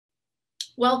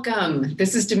Welcome.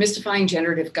 This is Demystifying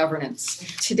Generative Governance.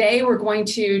 Today, we're going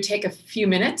to take a few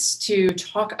minutes to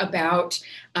talk about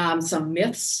some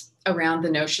myths around the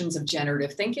notions of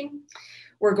generative thinking.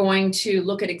 We're going to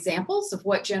look at examples of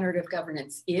what generative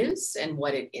governance is and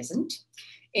what it isn't.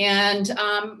 And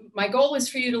my goal is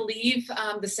for you to leave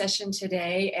the session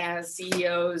today as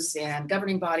CEOs and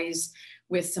governing bodies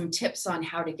with some tips on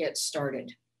how to get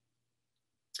started.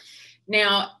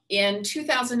 Now, in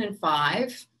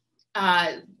 2005,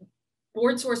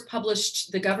 BoardSource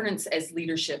published the Governance as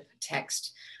Leadership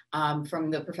text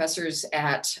from the professors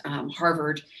at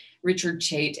Harvard, Richard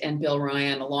Chait and Bill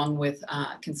Ryan, along with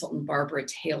consultant Barbara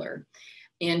Taylor.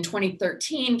 In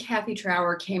 2013, Kathy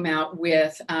Trower came out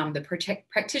with the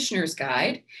Practitioner's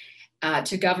Guide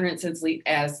to Governance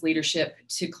as Leadership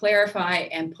to clarify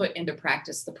and put into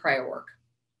practice the prior work.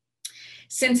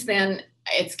 Since then,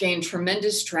 it's gained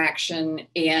tremendous traction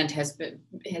and has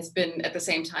been at the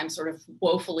same time sort of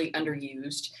woefully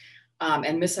underused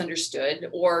and misunderstood,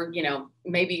 or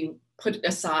maybe put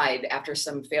aside after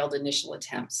some failed initial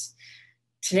attempts.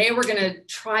 Today, we're going to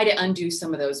try to undo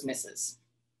some of those misses.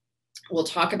 We'll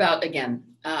talk about, again,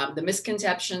 the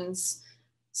misconceptions,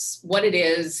 what it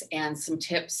is, and some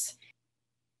tips.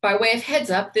 By way of heads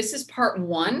up, this is part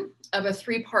one of a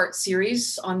three-part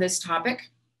series on this topic.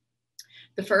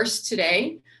 The first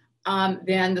today,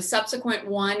 then the subsequent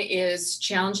one is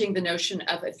challenging the notion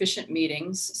of efficient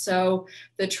meetings. So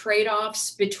the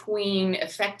trade-offs between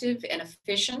effective and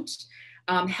efficient,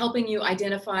 helping you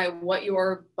identify what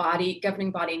your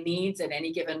governing body needs at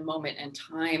any given moment in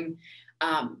time,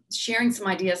 sharing some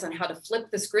ideas on how to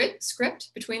flip the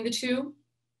script between the two,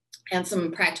 and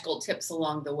some practical tips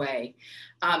along the way.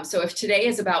 So if today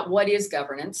is about what is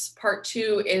governance, part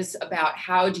two is about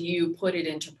how do you put it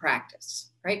into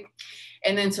practice, right?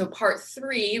 And then so part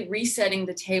three, resetting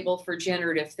the table for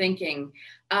generative thinking.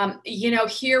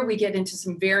 Here we get into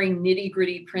some very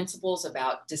nitty-gritty principles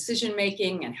about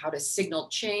decision-making and how to signal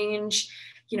change,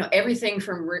 everything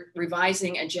from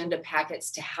revising agenda packets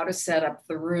to how to set up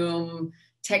the room,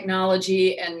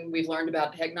 technology, and we've learned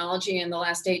about technology in the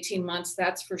last 18 months,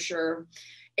 that's for sure,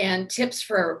 and tips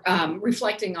for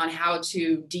reflecting on how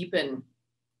to deepen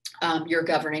your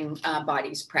governing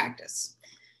body's practice.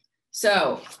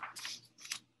 So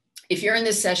if you're in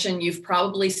this session, you've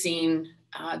probably seen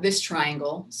this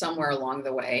triangle somewhere along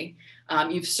the way.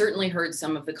 You've certainly heard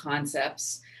some of the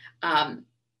concepts,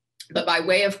 but by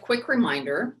way of quick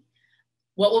reminder,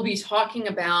 what we'll be talking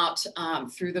about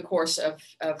through the course of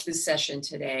this session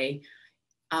today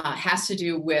has to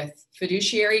do with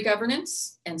fiduciary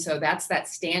governance. And so that's that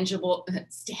tangible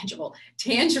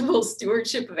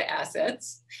stewardship of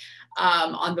assets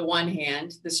on the one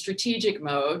hand, the strategic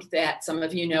mode that some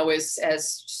of you know as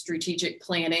strategic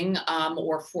planning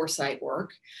or foresight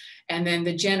work, and then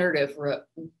the generative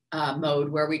mode,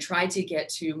 where we try to get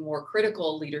to more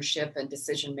critical leadership and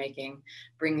decision-making,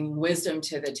 bringing wisdom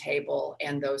to the table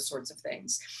and those sorts of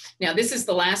things. Now, this is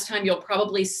the last time you'll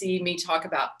probably see me talk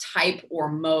about type or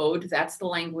mode. That's the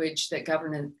language that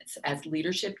governance as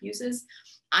leadership uses.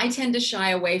 I tend to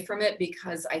shy away from it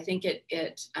because I think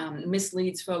it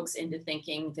misleads folks into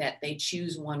thinking that they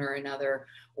choose one or another,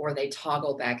 or they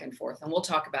toggle back and forth. And we'll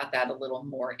talk about that a little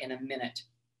more in a minute.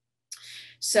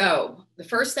 So the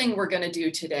first thing we're going to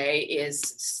do today is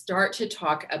start to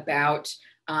talk about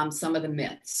some of the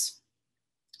myths.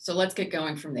 So let's get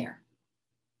going from there.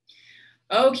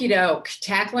 Okie doke,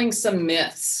 tackling some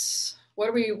myths. What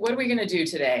are we going to do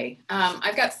today?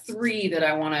 I've got three that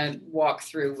I want to walk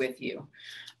through with you.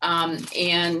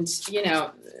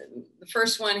 The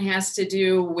first one has to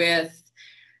do with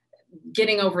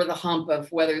getting over the hump of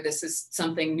whether this is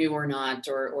something new or not,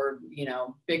 or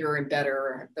bigger and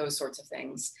better, those sorts of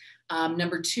things.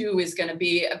 Number two is going to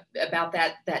be about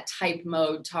that type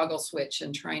mode toggle switch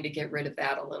and trying to get rid of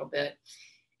that a little bit.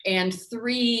 And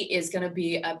three is going to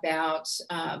be about,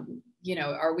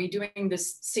 are we doing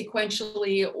this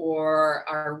sequentially,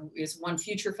 or is one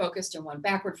future focused and one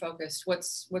backward focused?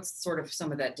 What's sort of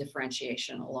some of that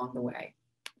differentiation along the way?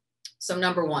 So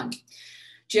number one,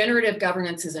 generative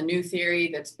governance is a new theory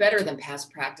that's better than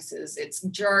past practices. It's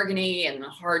jargony and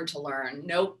hard to learn.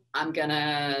 Nope, I'm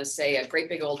gonna say a great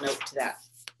big old nope to that.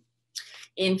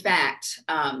 In fact,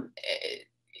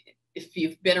 if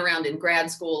you've been around in grad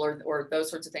school or those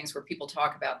sorts of things where people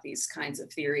talk about these kinds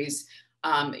of theories,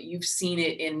 you've seen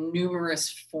it in numerous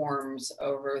forms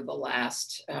over the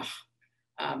last,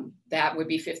 that would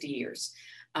be 50 years.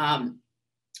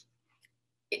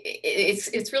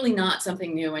 It's really not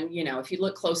something new. And, if you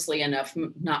look closely enough,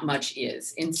 not much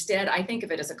is. Instead, I think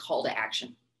of it as a call to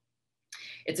action.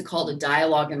 It's a call to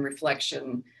dialogue and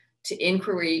reflection, to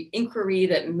inquiry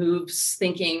that moves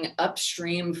thinking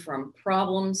upstream from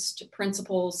problems to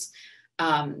principles,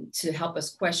 to help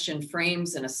us question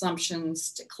frames and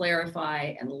assumptions, to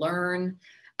clarify and learn,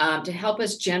 to help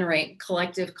us generate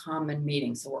collective common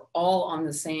meetings. So we're all on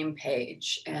the same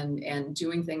page and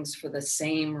doing things for the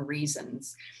same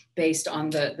reasons based on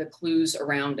the clues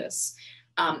around us.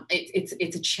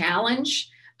 It's a challenge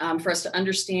for us to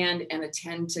understand and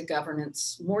attend to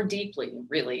governance more deeply,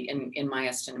 really, in my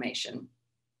estimation.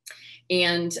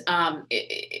 And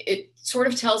it sort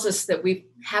of tells us that we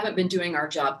haven't been doing our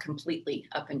job completely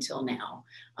up until now.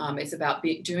 It's about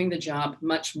doing the job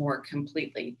much more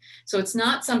completely. So it's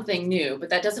not something new, but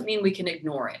that doesn't mean we can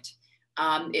ignore it.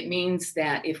 It means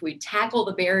that if we tackle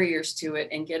the barriers to it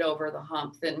and get over the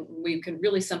hump, then we can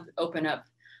really open up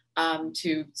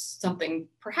to something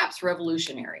perhaps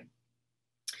revolutionary.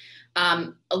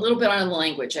 A little bit on the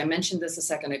language. I mentioned this a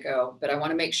second ago, but I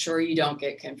want to make sure you don't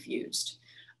get confused.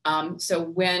 So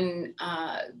when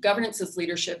governance as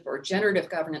leadership or generative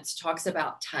governance talks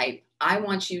about type, I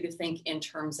want you to think in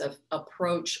terms of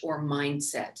approach or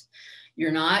mindset.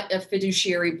 You're not a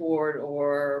fiduciary board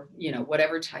or,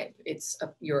 whatever type. It's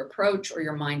your approach or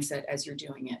your mindset as you're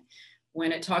doing it.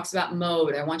 When it talks about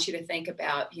mode, I want you to think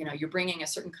about, you're bringing a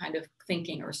certain kind of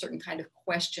thinking or a certain kind of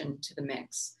question to the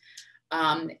mix.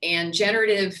 And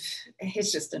generative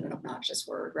is just an obnoxious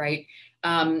word, right?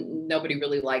 Nobody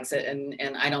really likes it,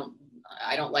 and I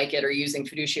don't like it, or using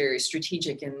fiduciary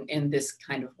strategic in this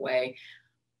kind of way.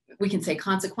 We can say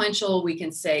consequential, we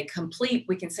can say complete,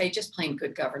 we can say just plain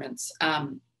good governance.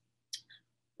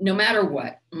 No matter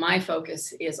what, my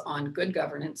focus is on good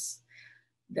governance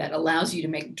that allows you to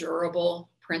make durable,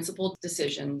 principled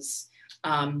decisions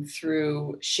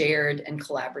through shared and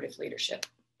collaborative leadership.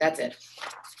 That's it.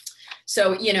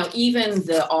 So, even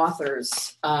the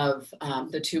authors of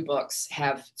the two books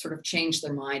have sort of changed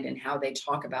their mind in how they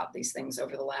talk about these things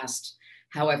over the last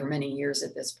however many years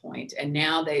at this point. And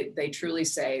now they truly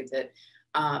say that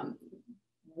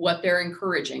what they're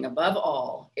encouraging above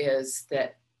all is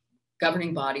that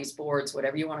governing bodies, boards,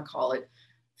 whatever you want to call it,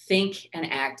 think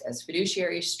and act as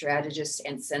fiduciary strategists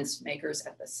and sense makers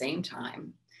at the same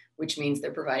time, which means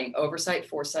they're providing oversight,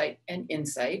 foresight, and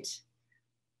insight.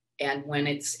 And when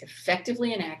it's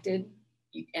effectively enacted,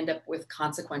 you end up with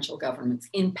consequential governance,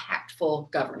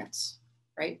 impactful governance,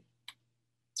 right?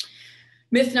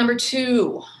 Myth number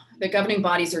 2, that governing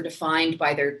bodies are defined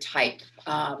by their type.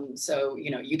 So,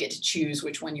 you get to choose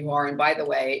which one you are. And by the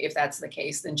way, if that's the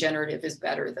case, then generative is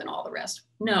better than all the rest.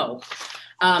 No.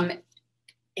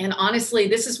 And honestly,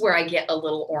 this is where I get a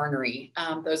little ornery.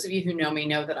 Those of you who know me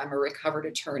know that I'm a recovered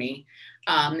attorney.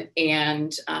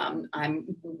 And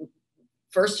I'm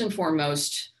first and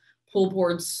foremost, pool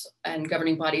boards and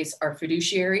governing bodies are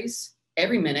fiduciaries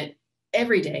every minute,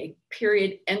 every day,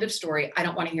 period, end of story. I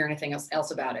don't want to hear anything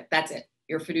else about it. That's it.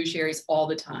 You're fiduciaries all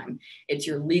the time. It's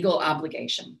your legal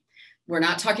obligation. We're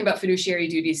not talking about fiduciary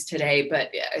duties today,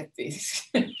 but this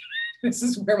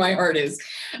is where my heart is.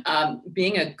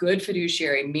 Being a good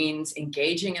fiduciary means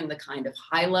engaging in the kind of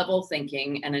high-level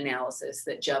thinking and analysis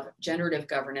that generative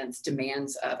governance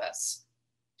demands of us.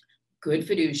 Good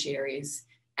fiduciaries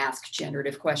ask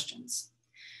generative questions.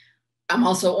 I'm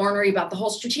also ornery about the whole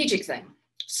strategic thing.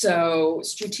 So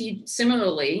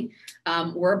similarly,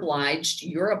 you're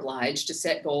obliged to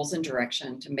set goals and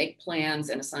direction, to make plans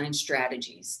and assign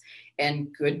strategies.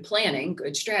 And good planning,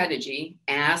 good strategy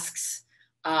asks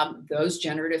those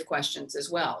generative questions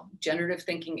as well. Generative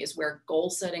thinking is where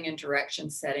goal setting and direction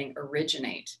setting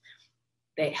originate.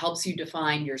 It helps you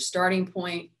define your starting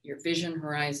point, your vision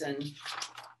horizon,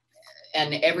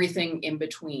 and everything in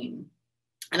between.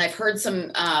 And I've heard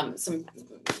some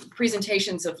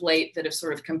presentations of late that have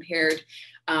sort of compared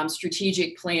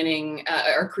strategic planning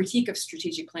or critique of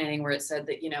strategic planning, where it said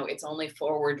that, it's only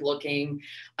forward looking,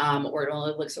 or it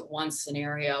only looks at one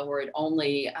scenario, or it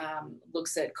only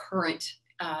looks at current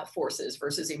forces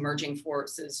versus emerging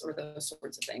forces, or those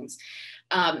sorts of things.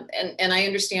 And I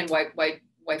understand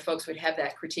why folks would have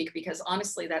that critique, because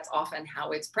honestly, that's often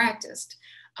how it's practiced.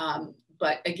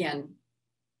 But again,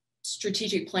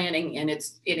 strategic planning in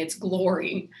its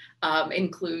glory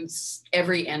includes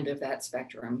every end of that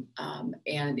spectrum.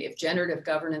 And if generative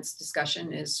governance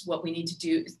discussion is what we need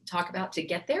to talk about to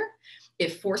get there,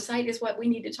 if foresight is what we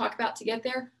need to talk about to get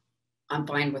there, I'm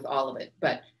fine with all of it.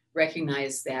 But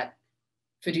recognize that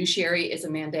fiduciary is a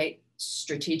mandate,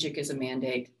 strategic is a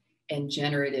mandate, and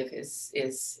generative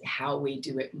is how we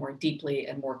do it more deeply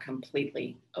and more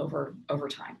completely over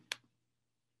time.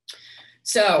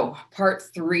 So part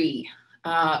 3,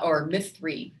 or myth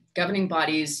 3, governing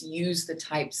bodies use the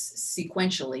types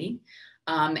sequentially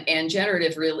And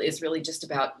generative really is really just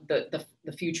about the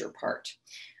future part.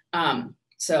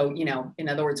 So, you know, in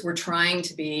other words, we're trying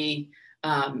to be,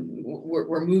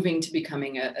 we're moving to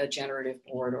becoming a generative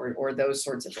board or those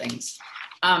sorts of things.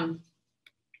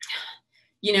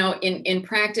 You know, in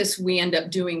practice, we end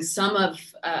up doing some of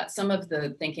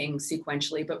the thinking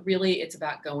sequentially, but really it's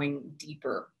about going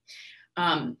deeper.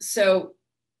 So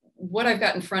what I've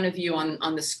got in front of you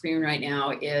on the screen right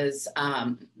now is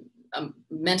a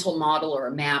mental model or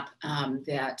a map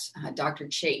that Dr.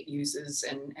 Chait uses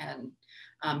and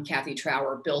Kathy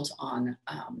Trower built on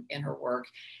in her work.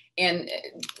 And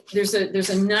there's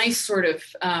a nice sort of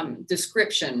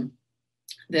description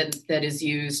that is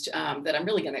used that I'm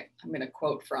gonna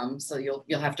quote from, so you'll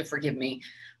have to forgive me.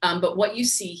 But what you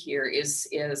see here is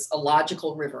a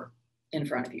logical river in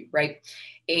front of you, right?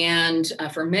 And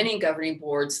for many governing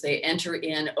boards, they enter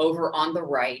in over on the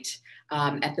right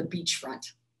at the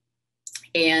beachfront.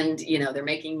 And, you know, they're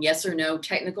making yes or no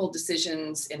technical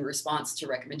decisions in response to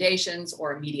recommendations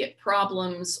or immediate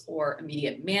problems or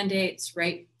immediate mandates,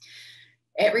 right?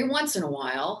 Every once in a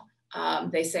while,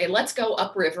 they say, let's go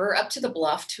upriver, up to the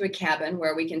bluff, to a cabin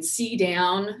where we can see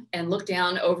down and look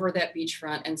down over that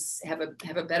beachfront and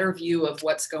have a better view of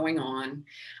what's going on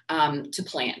to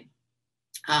plan.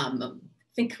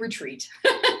 Think retreat.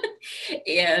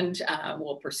 And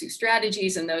we'll pursue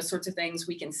strategies and those sorts of things.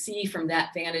 We can see from that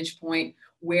vantage point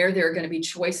where there are going to be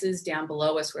choices down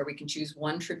below us, where we can choose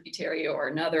one tributary or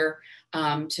another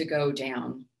to go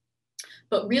down.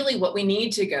 But really what we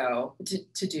need to go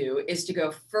to do is to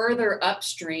go further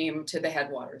upstream to the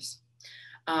headwaters.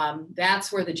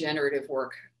 That's where the generative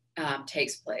work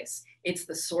takes place. It's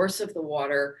the source of the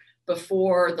water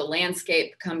before the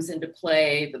landscape comes into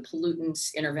play, the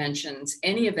pollutants, interventions,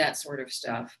 any of that sort of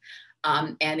stuff.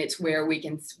 And it's where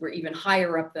we're even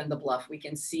higher up than the bluff. We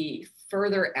can see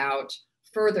further out,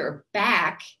 further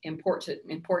back,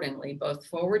 importantly, both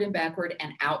forward and backward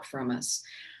and out from us.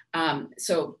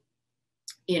 So,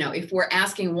 you know, if we're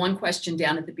asking one question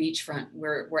down at the beachfront,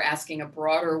 we're asking a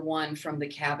broader one from the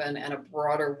cabin and a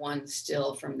broader one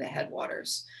still from the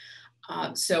headwaters.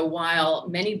 So while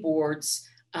many boards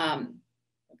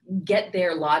get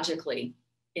there logically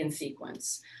in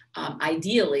sequence,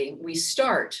 ideally we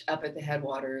start up at the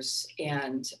headwaters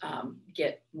and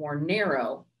get more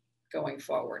narrow going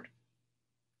forward.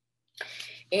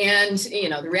 And, you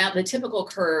know, the typical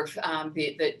curve,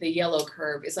 the yellow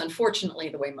curve, is unfortunately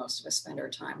the way most of us spend our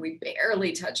time. We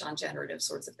barely touch on generative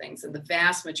sorts of things, and the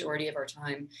vast majority of our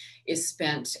time is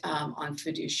spent on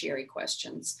fiduciary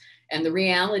questions. And the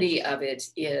reality of it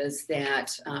is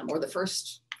that, or the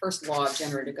first law of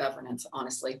generative governance,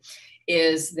 honestly,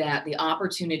 is that the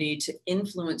opportunity to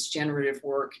influence generative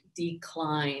work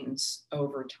declines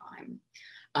over time.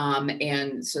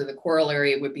 And so the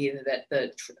corollary would be that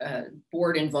the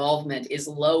board involvement is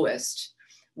lowest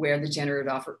where the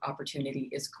generative opportunity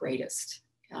is greatest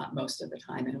most of the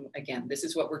time. And again, this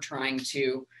is what we're trying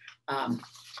to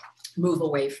move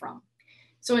away from.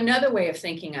 So another way of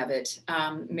thinking of it,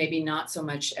 maybe not so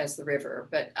much as the river,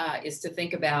 but is to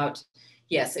think about,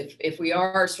 yes, if we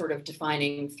are sort of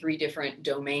defining three different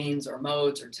domains or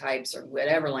modes or types or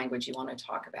whatever language you want to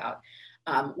talk about,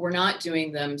 we're not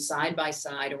doing them side by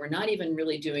side, or we're not even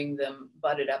really doing them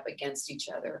butted up against each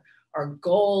other. Our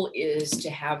goal is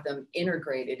to have them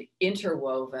integrated,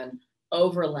 interwoven,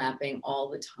 overlapping all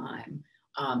the time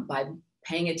by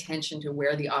paying attention to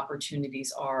where the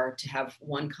opportunities are to have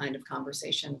one kind of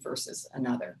conversation versus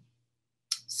another.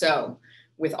 So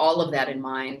with all of that in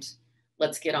mind,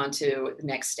 let's get on to the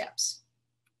next steps.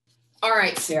 All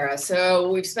right, Sarah,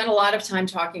 so we've spent a lot of time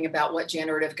talking about what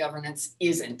generative governance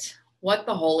isn't. What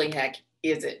the holy heck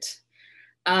is it?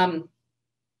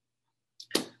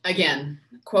 Again,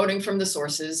 quoting from the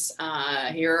sources,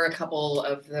 here are a couple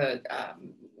of the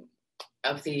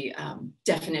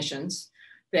definitions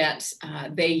that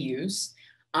they use.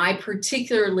 I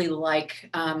particularly like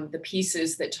the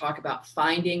pieces that talk about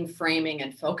finding, framing,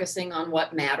 and focusing on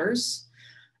what matters.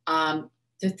 To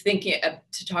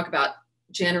talk about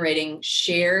generating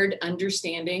shared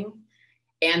understanding,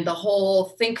 and the whole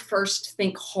think first,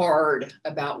 think hard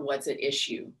about what's at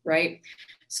issue, right?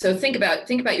 So think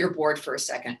about your board for a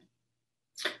second.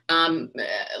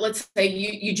 Let's say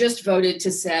you just voted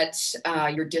to set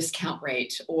your discount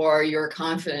rate or your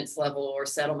confidence level or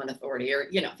settlement authority, or,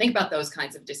 you know, think about those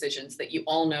kinds of decisions that you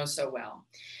all know so well.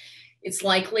 It's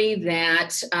likely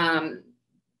that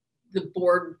the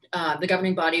board, the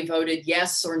governing body voted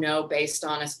yes or no based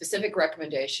on a specific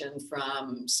recommendation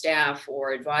from staff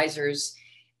or advisors,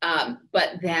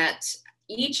 but that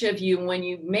each of you, when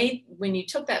you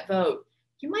took that vote,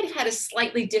 you might have had a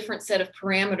slightly different set of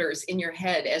parameters in your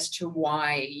head as to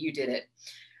why you did it.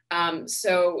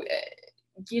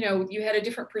 You had a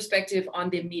different perspective on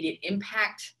the immediate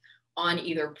impact on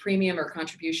either premium or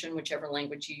contribution, whichever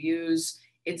language you use,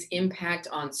 its impact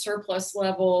on surplus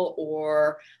level,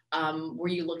 or were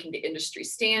you looking to industry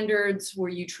standards? Were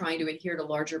you trying to adhere to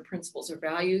larger principles or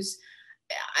values?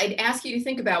 I'd ask you to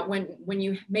think about when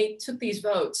you took these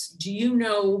votes, do you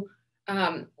know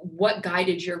what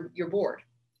guided your board?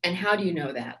 And how do you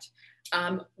know that?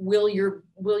 Will your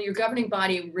governing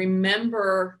body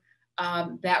remember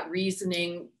that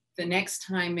reasoning the next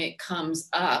time it comes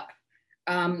up,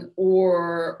 and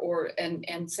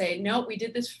say, no, we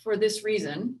did this for this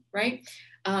reason, right?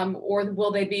 Or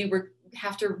will they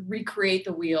have to recreate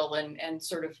the wheel and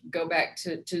sort of go back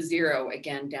to zero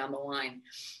again down the line?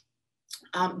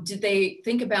 Did they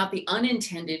think about the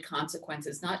unintended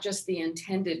consequences, not just the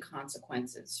intended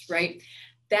consequences, right?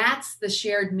 That's the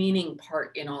shared meaning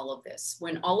part in all of this.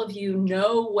 When all of you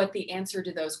know what the answer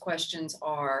to those questions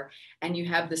are, and you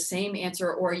have the same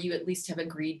answer, or you at least have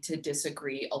agreed to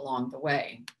disagree along the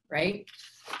way, right?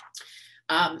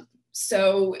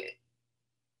 So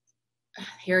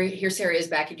here Sarah is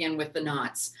back again with the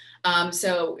knots.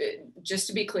 So just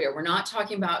to be clear, we're not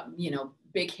talking about,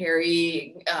 big,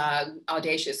 hairy,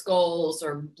 audacious goals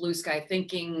or blue sky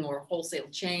thinking or wholesale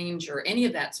change or any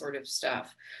of that sort of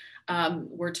stuff.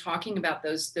 We're talking about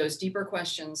those deeper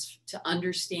questions to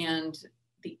understand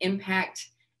the impact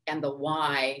and the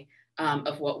why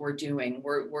of what we're doing.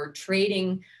 We're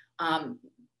trading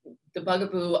the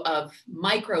bugaboo of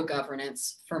micro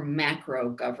governance for macro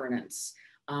governance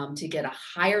to get a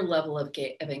higher level of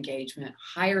engagement,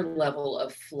 higher level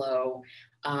of flow,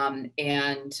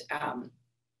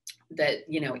 that,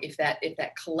 if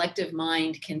that collective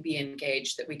mind can be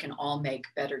engaged, that we can all make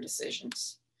better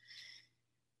decisions.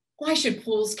 Why should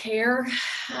pools care?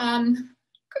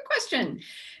 Good question.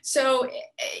 So,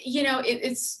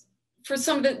 it's for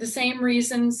some of the same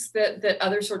reasons that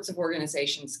other sorts of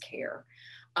organizations care.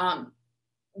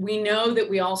 We know that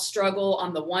we all struggle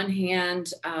on the one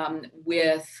hand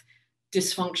with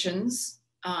dysfunctions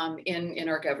in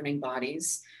our governing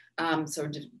bodies. So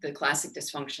the classic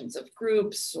dysfunctions of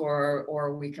groups,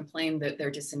 or we complain that they're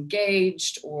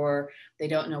disengaged or they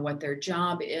don't know what their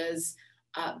job is.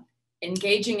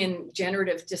 Engaging in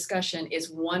generative discussion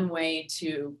is one way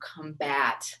to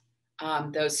combat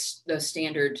those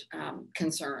standard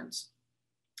concerns.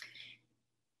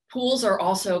 Pools are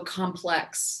also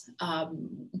complex.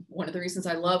 One of the reasons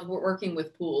I love working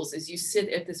with pools is you sit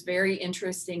at this very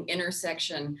interesting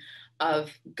intersection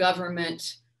of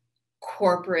government,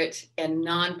 corporate, and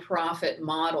nonprofit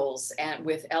models, and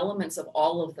with elements of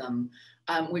all of them,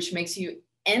 which makes you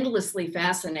endlessly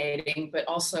fascinating, but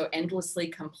also endlessly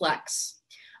complex.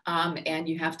 And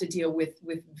you have to deal with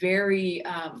very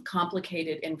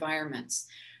complicated environments,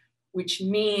 which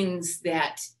means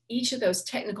that each of those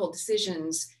technical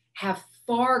decisions have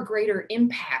far greater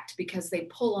impact because they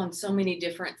pull on so many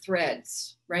different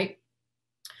threads, right?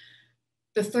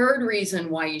 The third reason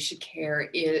why you should care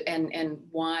is, and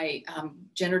why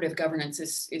generative governance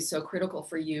is so critical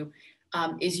for you,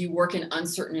 is you work in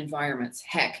uncertain environments.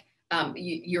 Heck,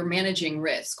 you're managing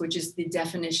risk, which is the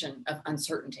definition of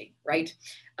uncertainty, right?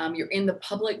 You're in the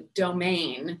public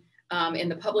domain, in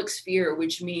the public sphere,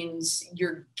 which means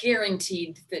you're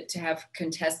guaranteed to have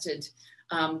contested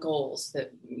goals,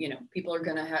 that people are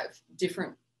going to have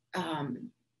different,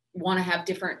 want to have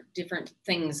different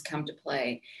things come to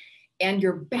play. And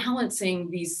you're balancing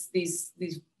these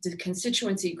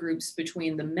constituency groups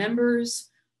between the members,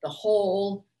 the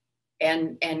whole,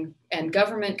 and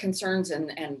government concerns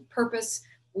and purpose,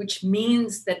 which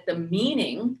means that the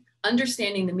meaning,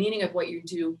 understanding the meaning of what you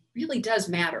do, really does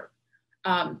matter.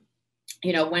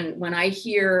 When I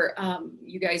hear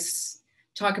you guys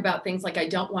talk about things like, I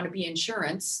don't want to be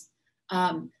insurance,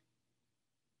 the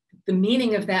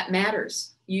meaning of that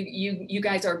matters. You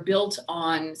guys are built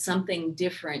on something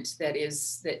different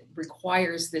that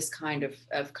requires this kind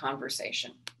of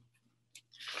conversation.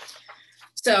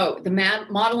 So the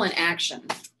model in action,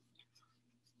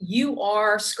 you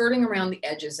are skirting around the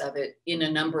edges of it in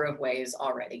a number of ways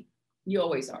already. You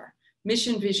always are.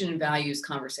 Mission, vision, and values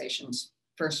conversations,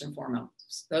 first and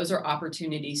foremost. Those are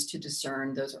opportunities to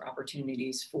discern. Those are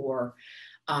opportunities for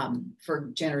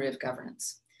generative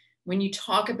governance. When you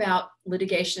talk about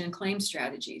litigation and claim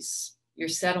strategies, your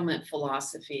settlement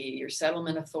philosophy, your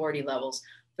settlement authority levels,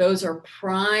 those are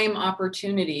prime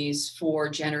opportunities for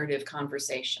generative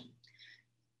conversation.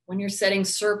 When you're setting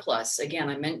surplus, again,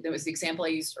 that was the example I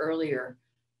used earlier,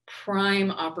 prime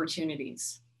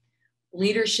opportunities.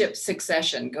 Leadership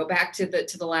succession. Go back to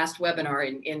the last webinar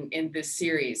in this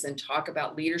series and talk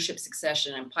about leadership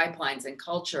succession and pipelines and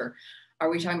culture. Are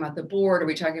we talking about the board? Are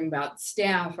we talking about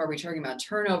staff? Are we talking about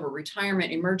turnover,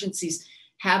 retirement, emergencies?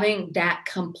 Having that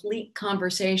complete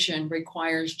conversation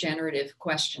requires generative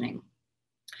questioning.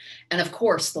 And of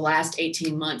course, the last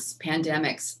 18 months,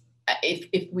 pandemics,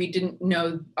 if we didn't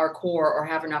know our core or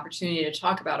have an opportunity to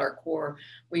talk about our core,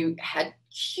 we had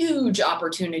huge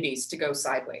opportunities to go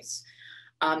sideways.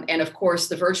 And of course,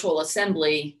 the virtual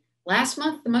assembly last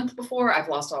month, the month before, I've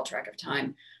lost all track of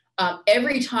time.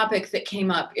 Every topic that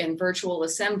came up in virtual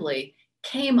assembly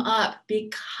came up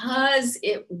because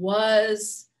it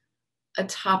was a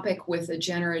topic with a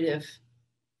generative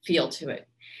feel to it.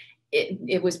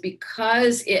 It was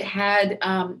because it had,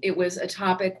 it was a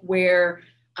topic where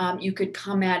you could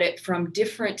come at it from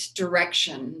different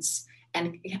directions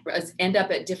and end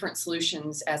up at different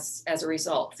solutions as a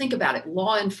result. Think about it,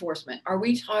 law enforcement. Are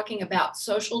we talking about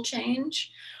social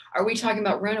change? Are we talking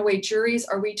about runaway juries?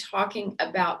 Are we talking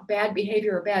about bad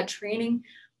behavior or bad training?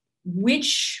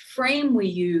 Which frame we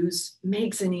use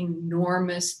makes an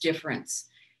enormous difference.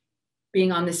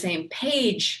 Being on the same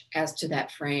page as to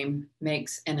that frame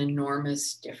makes an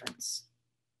enormous difference.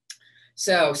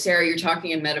 So Sarah, you're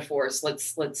talking in metaphors.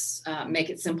 Let's make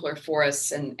it simpler for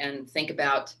us and think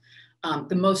about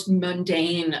the most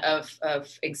mundane of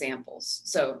examples.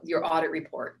 So your audit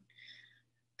report.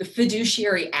 The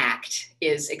fiduciary act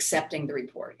is accepting the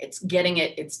report. It's getting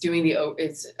it, it's doing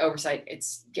it's oversight,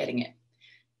 it's getting it.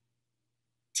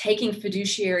 Taking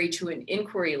fiduciary to an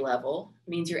inquiry level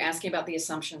means you're asking about the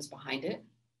assumptions behind it.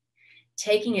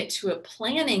 Taking it to a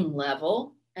planning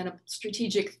level and a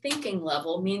strategic thinking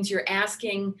level means you're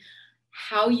asking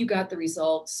how you got the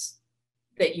results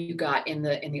that you got in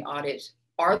the audit.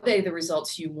 Are they the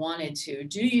results you wanted to?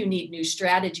 Do you need new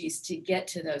strategies to get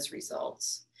to those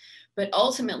results? But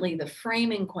ultimately, the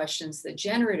framing questions, the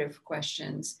generative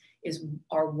questions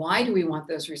are why do we want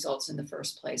those results in the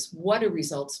first place? What do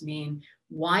results mean?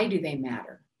 Why do they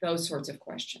matter? Those sorts of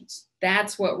questions.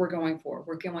 That's what we're going for.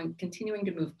 We're continuing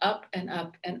to move up and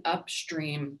up and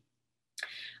upstream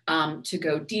to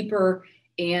go deeper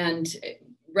and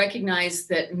recognize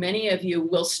that many of you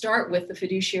will start with the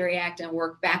Fiduciary Act and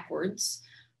work backwards.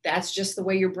 That's just the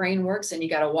way your brain works, and you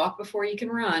got to walk before you can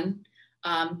run.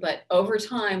 But over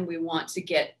time, we want to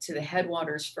get to the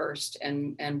headwaters first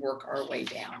and work our way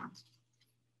down.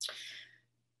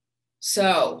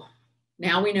 So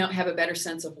now we have a better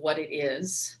sense of what it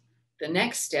is. The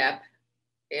next step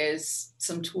is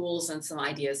some tools and some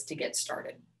ideas to get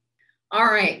started. All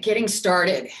right, getting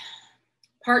started.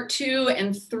 Part 2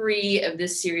 and 3 of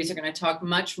this series are going to talk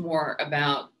much more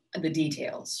about the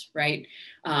details, right?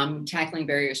 Tackling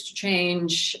barriers to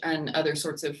change and other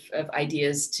sorts of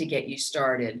ideas to get you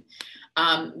started.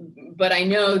 But I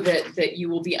know that you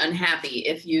will be unhappy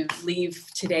if you leave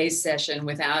today's session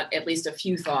without at least a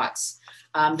few thoughts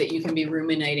that you can be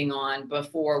ruminating on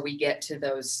before we get to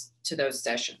those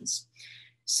sessions.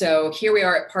 So here we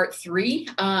are at part 3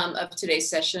 of today's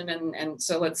session, and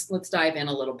so let's dive in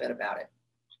a little bit about it.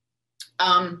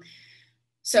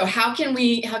 So how can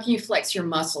you flex your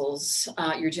muscles,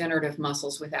 your generative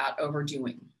muscles, without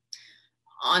overdoing?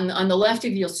 On the left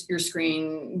of your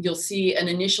screen, you'll see an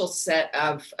initial set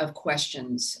of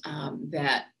questions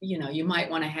that you might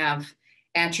want to have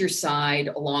at your side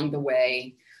along the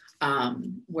way,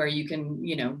 where you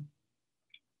can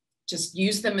just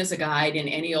use them as a guide in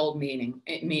any old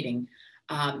meeting.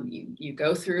 You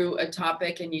go through a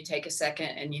topic and you take a second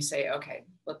and you say, okay,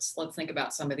 let's think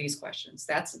about some of these questions.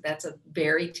 That's a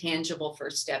very tangible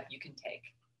first step you can take.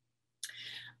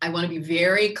 I want to be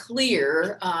very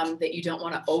clear that you don't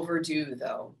want to overdo,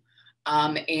 though.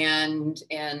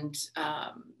 The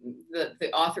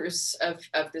authors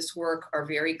of this work are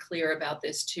very clear about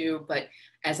this too. But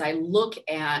as I look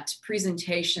at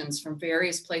presentations from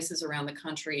various places around the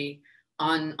country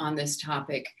on this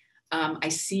topic, I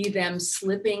see them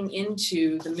slipping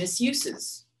into the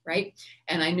misuses, right?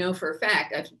 And I know for a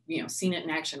fact, I've seen it in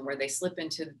action where they slip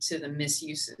into the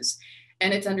misuses,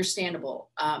 and it's understandable.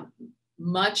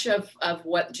 Much of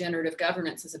what generative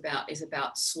governance is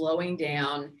about slowing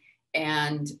down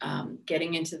and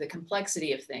getting into the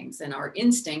complexity of things. And our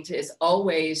instinct is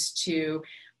always to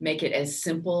make it as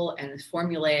simple and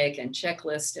formulaic and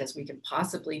checklist as we can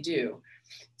possibly do.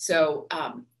 So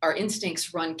our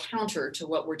instincts run counter to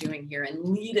what we're doing here and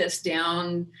lead us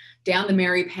down the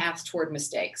merry path toward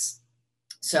mistakes.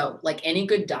 So like any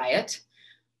good diet,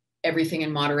 everything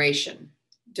in moderation.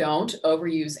 Don't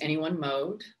overuse any one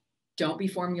mode. Don't be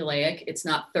formulaic. It's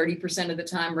not 30% of the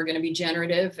time we're going to be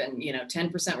generative and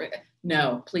 10%.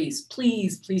 No, please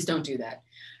don't do that.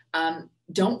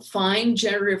 Don't find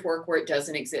generative work where it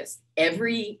doesn't exist.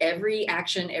 Every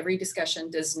action, every discussion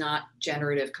does not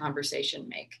generative conversation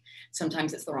make.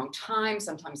 Sometimes it's the wrong time,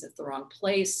 sometimes it's the wrong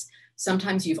place.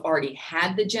 Sometimes you've already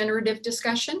had the generative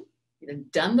discussion,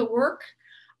 you've done the work.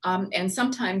 And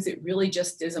sometimes it really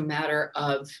just is a matter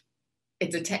of,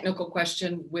 it's a technical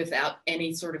question without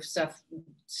any sort of stuff,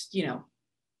 you know,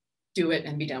 do it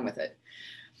and be done with it.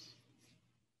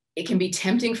 It can be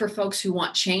tempting for folks who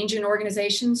want change in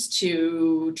organizations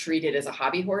to treat it as a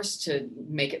hobby horse, to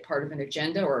make it part of an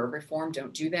agenda or a reform.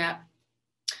 Don't do that.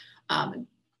 And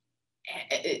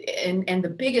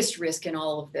the biggest risk in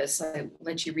all of this, I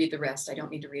let you read the rest. I don't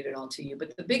need to read it all to you,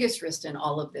 but the biggest risk in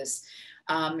all of this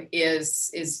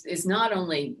is not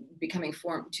only becoming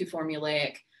too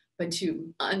formulaic, but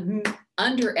to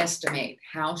underestimate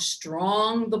how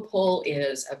strong the pull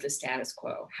is of the status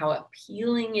quo, how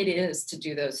appealing it is to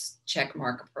do those check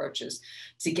mark approaches,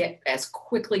 to get as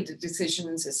quickly to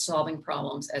decisions as solving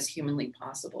problems as humanly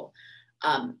possible.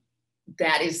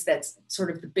 That's sort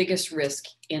of the biggest risk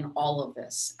in all of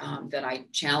this that I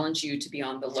challenge you to be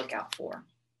on the lookout for.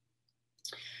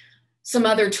 Some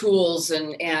other tools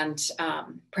and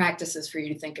practices for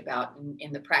you to think about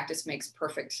in the practice makes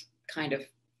perfect kind of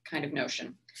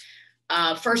notion.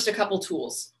 First, a couple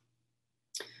tools.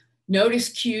 Notice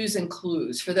cues and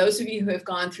clues. For those of you who have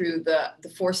gone through the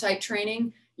foresight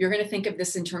training, you're going to think of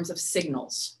this in terms of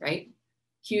signals, right?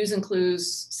 Cues and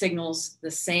clues, signals,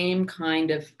 the same kind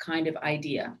of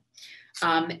idea.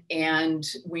 And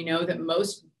we know that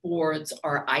most boards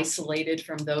are isolated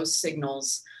from those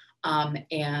signals,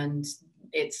 and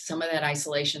it's some of that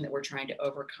isolation that we're trying to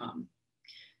overcome.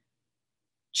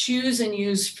 Choose and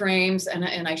use frames, and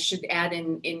I should add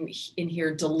in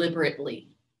here deliberately,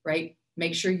 right?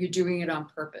 Make sure you're doing it on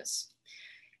purpose.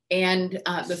 And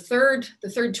the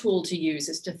third tool to use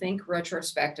is to think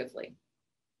retrospectively.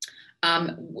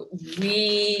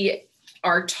 We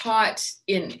are taught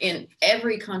in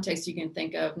every context you can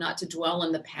think of not to dwell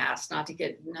in the past, not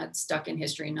stuck in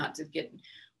history, not to get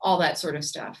all that sort of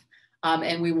stuff.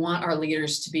 And we want our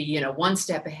leaders to be, you know, one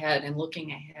step ahead and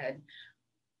looking ahead.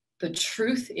 The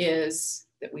truth is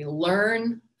that we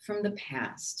learn from the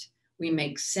past, we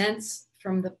make sense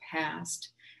from the past,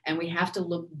 and we have to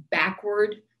look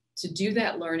backward to do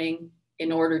that learning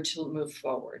in order to move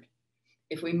forward.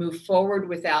 If we move forward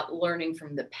without learning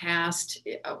from the past,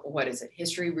 what is it?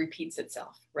 History repeats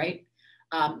itself, right?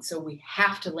 So we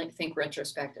have to think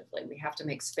retrospectively. We have to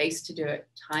make space to do it,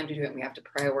 time to do it, and we have to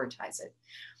prioritize it.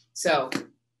 So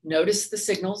notice the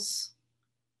signals.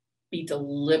 Be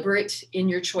deliberate in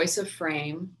your choice of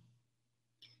frame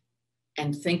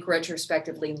and think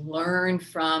retrospectively, learn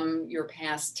from your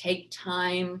past, take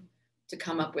time to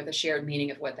come up with a shared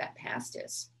meaning of what that past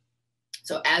is.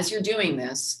 So as you're doing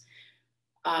this,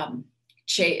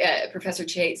 Professor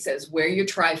Chait says, wear your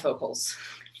trifocals,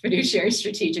 fiduciary,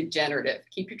 strategic, generative.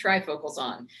 Keep your trifocals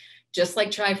on. Just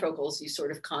like trifocals, you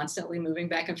sort of constantly moving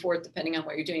back and forth depending on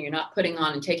what you're doing. You're not putting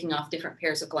on and taking off different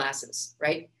pairs of glasses,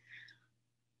 right?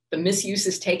 The misuse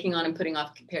is taking on and putting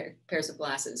off pairs of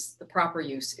glasses. The proper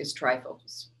use is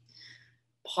trifocals.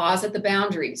 Pause at the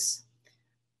boundaries.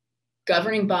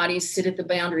 Governing bodies sit at the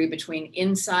boundary between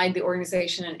inside the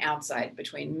organization and outside,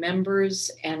 between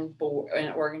members and board,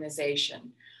 and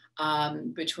organization,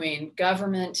 between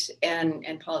government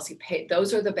and policy.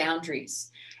 Those are the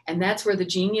boundaries. And that's where the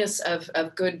genius of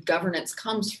good governance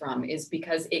comes from, is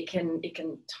because it can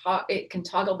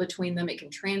toggle between them, it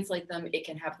can translate them, it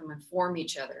can have them inform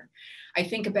each other. I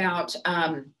think about,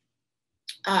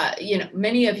 you know,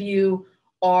 many of you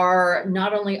are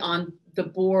not only on the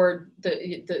board,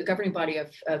 the governing body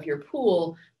of your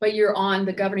pool, but you're on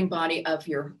the governing body of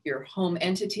your home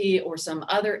entity or some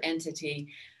other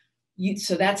entity.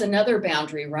 So that's another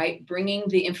boundary, right? Bringing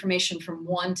the information from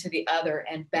one to the other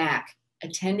and back.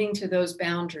 Attending to those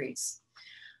boundaries.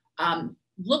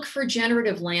 Look for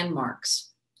generative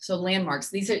landmarks. So landmarks,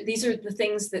 these are the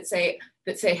things that say,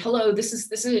 hello, this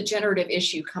is a generative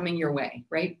issue coming your way,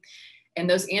 right? And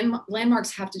those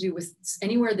landmarks have to do with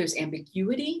anywhere there's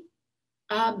ambiguity,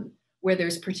 where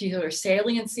there's particular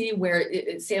saliency,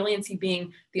 where saliency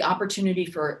being the opportunity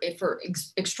for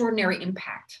extraordinary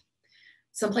impact.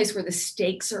 Someplace where the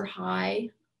stakes are high,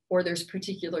 or there's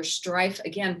particular strife.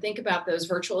 Again, think about those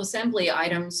virtual assembly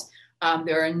items.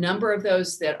 There are a number of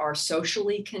those that are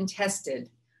socially contested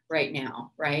right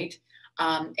now, right?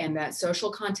 And that social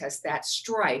contest, that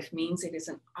strife, means it is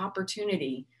an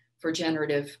opportunity for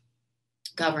generative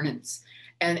governance.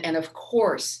 And of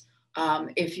course,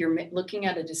 if you're looking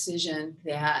at a decision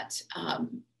that,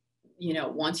 you know,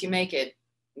 once you make it,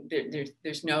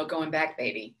 there's no going back,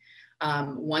 baby.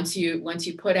 Once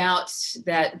you put out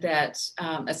that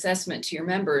assessment to your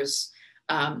members,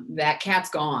 that cat's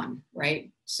gone,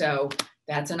 right? So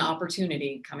that's an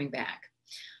opportunity coming back.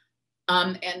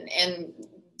 And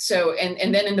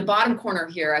then in the bottom corner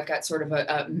here, I've got sort of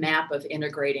a map of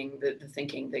integrating the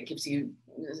thinking that gives you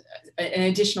an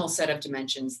additional set of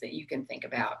dimensions that you can think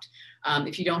about.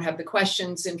 If you don't have the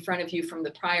questions in front of you from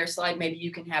the prior slide, maybe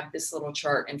you can have this little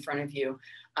chart in front of you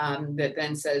that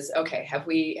then says, okay, have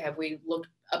we looked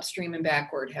upstream and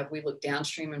backward? Have we looked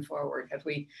downstream and forward? Have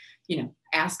we,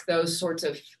 ask those sorts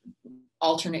of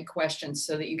alternate questions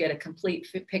so that you get a complete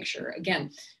picture.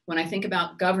 Again, when I think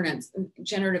about governance,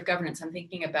 generative governance, I'm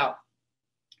thinking about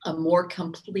a more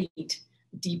complete,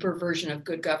 deeper version of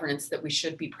good governance that we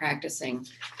should be practicing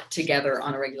together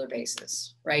on a regular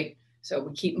basis, right? So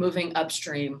we keep moving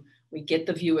upstream, we get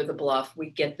the view of the bluff, we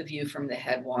get the view from the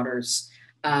headwaters,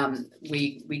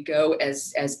 we go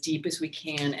as deep as we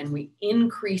can, and we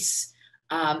increase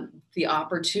the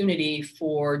opportunity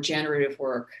for generative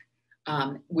work.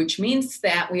 Which means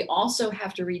that we also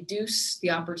have to reduce the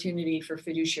opportunity for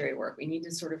fiduciary work. We need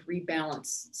to sort of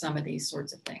rebalance some of these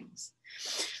sorts of things.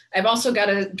 I've also got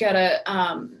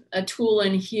a tool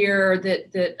in here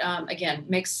that again,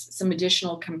 makes some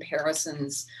additional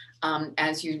comparisons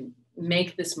as you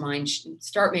make this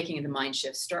start making the mind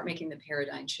shift, start making the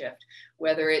paradigm shift,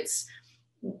 whether it's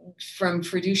from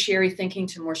fiduciary thinking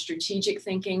to more strategic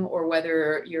thinking, or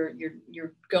whether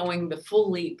you're going the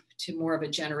full leap to more of a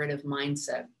generative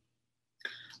mindset.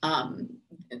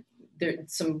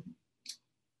 There's some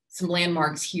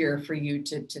landmarks here for you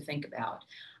to think about.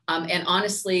 And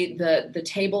honestly, the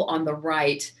table on the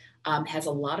right has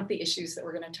a lot of the issues that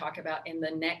we're going to talk about in the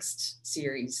next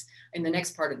series, in the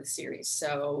next part of the series.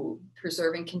 So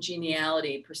preserving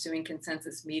congeniality, pursuing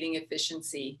consensus, meeting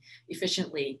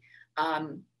efficiently,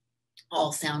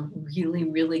 all sound really,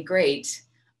 really great.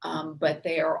 But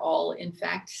they are all, in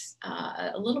fact,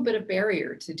 a little bit of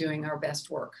barrier to doing our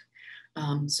best work.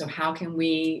 So how can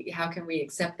we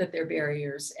accept that they're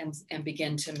barriers and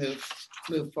begin to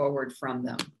move forward from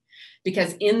them?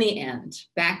 Because in the end,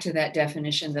 back to that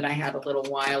definition that I had a little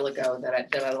while ago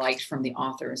that I liked from the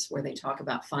authors, where they talk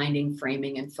about finding,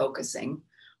 framing, and focusing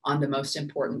on the most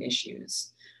important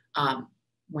issues.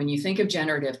 When you think of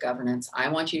generative governance, I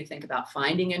want you to think about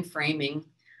finding and framing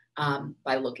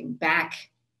by looking back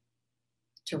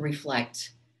to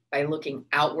reflect, by looking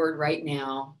outward right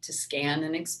now to scan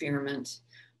and experiment,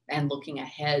 and looking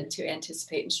ahead to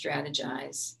anticipate and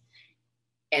strategize.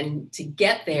 And to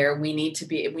get there, we need to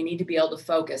be able to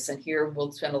focus. And here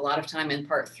we'll spend a lot of time in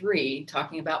part 3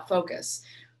 talking about focus.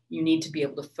 You need to be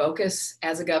able to focus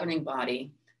as a governing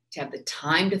body, to have the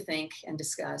time to think and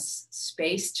discuss,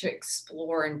 space to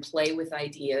explore and play with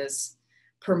ideas,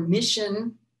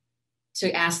 permission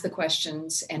to ask the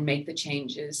questions and make the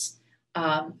changes,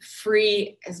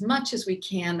 free as much as we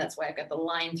can. That's why I've got the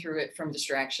line through it, from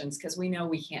distractions, because we know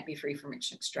we can't be free from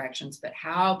distractions, but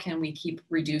how can we keep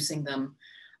reducing them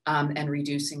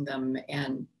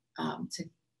and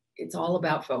it's all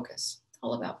about focus. It's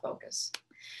all about focus.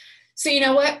 So you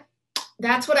know what?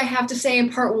 That's what I have to say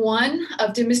in part 1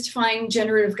 of Demystifying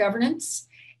Generative Governance.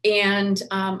 And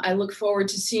I look forward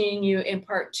to seeing you in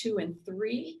part 2 and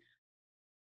 3.